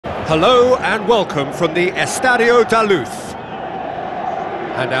Hello and welcome from the Estadio da Luz.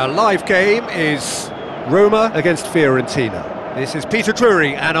 And our live game is Roma against Fiorentina. This is Peter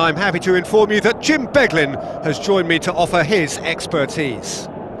Drury, and I'm happy to inform you that Jim Beglin has joined me to offer his expertise.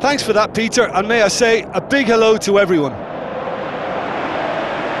 Thanks for that, Peter, and may I say a big hello to everyone.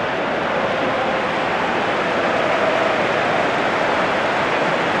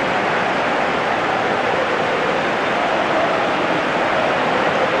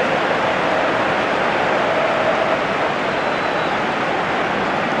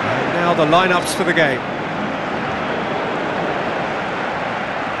 And now the lineups for the game.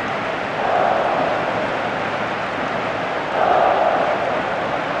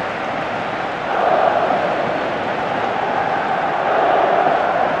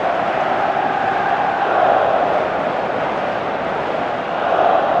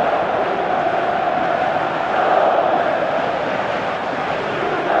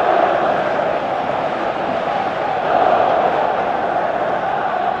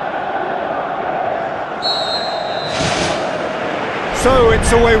 So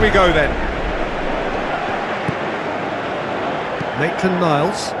it's away we go then.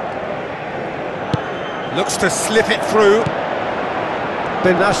 Maitland-Niles looks to slip it through.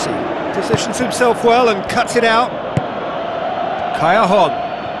 Benassi positions himself well and cuts it out. Kayahon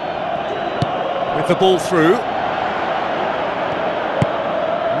with the ball through.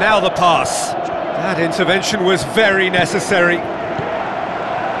 Now the pass. That intervention was very necessary.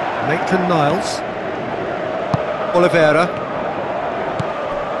 Maitland-Niles. Oliveira.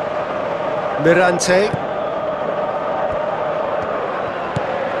 Mirante,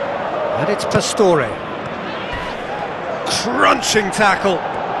 and it's Pastore. Crunching tackle.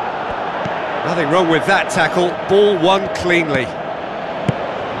 Nothing wrong with that tackle. Ball won cleanly.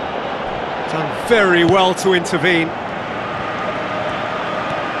 Done very well to intervene.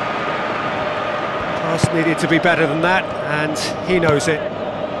 Pass needed to be better than that, and he knows it.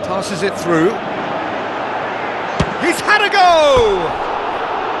 Passes it through. He's had a go!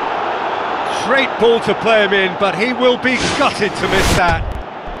 Great ball to play him in, but he will be gutted to miss that.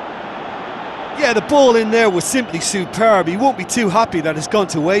 Yeah, the ball in there was simply superb. He won't be too happy that it's gone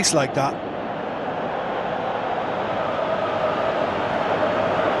to waste like that.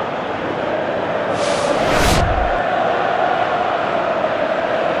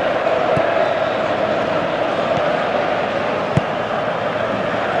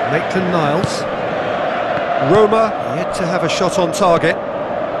 Maitland-Niles. Roma yet to have a shot on target.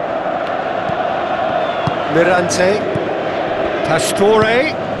 Mirante,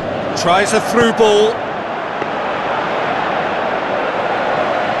 Pastore, tries a through ball.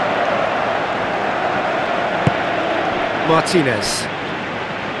 Martinez.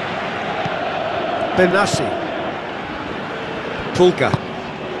 Benassi. Pulga.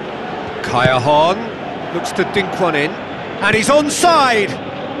 Kayahon looks to dink one in, and he's onside!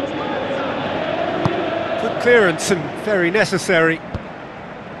 Good clearance and very necessary.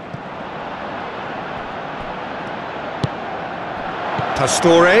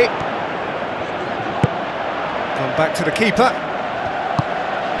 Pastore, gone back to the keeper.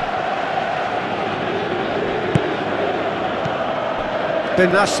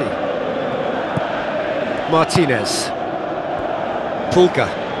 Benassi, Martinez, Pulga,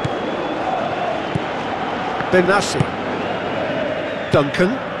 Benassi,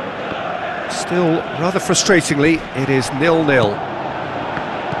 Duncan. Still, rather frustratingly, it is 0-0.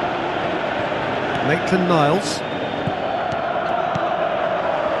 Maitland-Niles.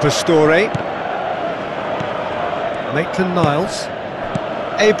 Pastore, Maitland-Niles,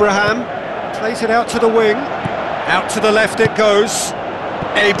 Abraham plays it out to the wing, out to the left it goes,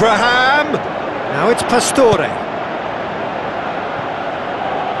 Abraham, now it's Pastore.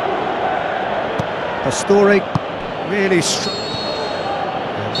 Pastore really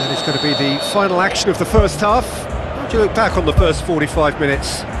and that is going to be the final action of the first half. How do you look back on the first 45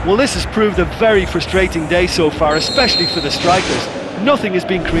 minutes? Well, this has proved a very frustrating day so far, especially for the strikers. Nothing has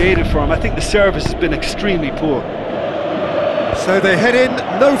been created for him. I think the service has been extremely poor. So they head in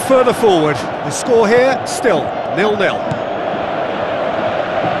no further forward. The score here, still 0-0.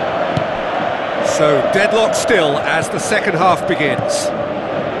 So deadlock still as the second half begins.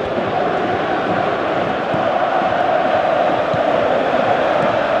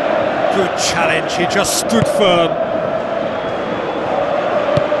 Good challenge, he just stood firm.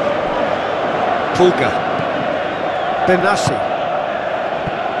 Pulga. Benassi.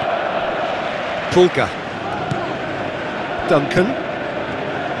 Pulga. Duncan.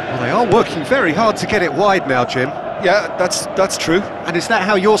 Well, they are working very hard to get it wide now, Jim. Yeah, that's true. And is that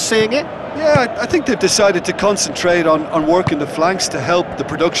how you're seeing it? Yeah, I think they've decided to concentrate on working the flanks to help the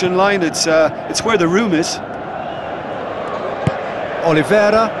production line. It's where the room is.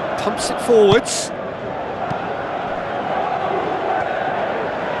 Oliveira pumps it forwards.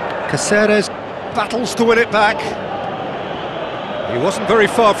 Caceres battles to win it back. He wasn't very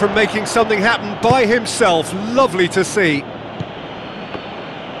far from making something happen by himself. Lovely to see.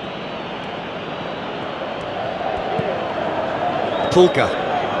 Pulga.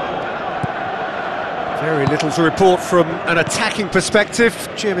 Very little to report from an attacking perspective.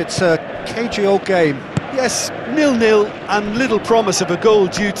 Jim, it's a cagey old game. Yes, 0-0 and little promise of a goal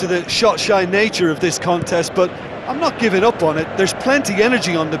due to the shot-shy nature of this contest, but I'm not giving up on it. There's plenty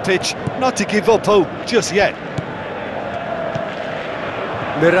energy on the pitch, not to give up hope just yet.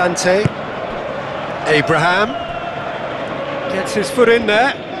 Mirante. Abraham. Gets his foot in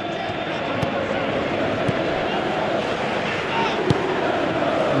there.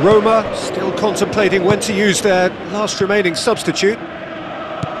 Roma still contemplating when to use their last remaining substitute.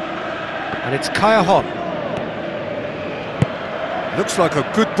 And it's Callejon. Looks like a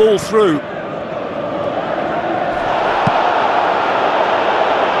good ball through.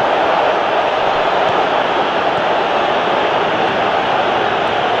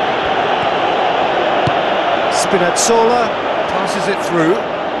 Spinazzola passes it through.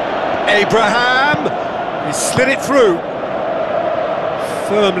 Abraham! He slid it through.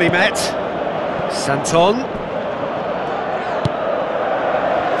 Firmly met. Santon.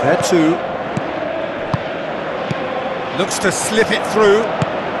 There too. Looks to slip it through.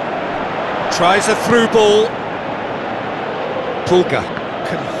 Tries a through ball. Pulga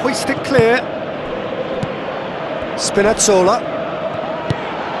can hoist it clear. Spinazzola.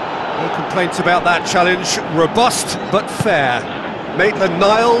 No complaints about that challenge. Robust but fair.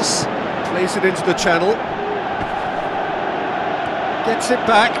 Maitland-Niles plays it into the channel. Gets it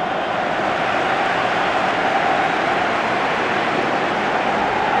back.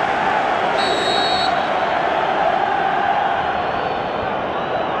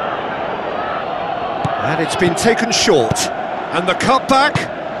 And it's been taken short. And the cutback.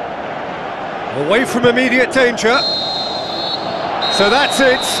 Away from immediate danger. So that's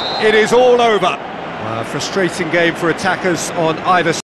it. It is all over. A frustrating game for attackers on either side.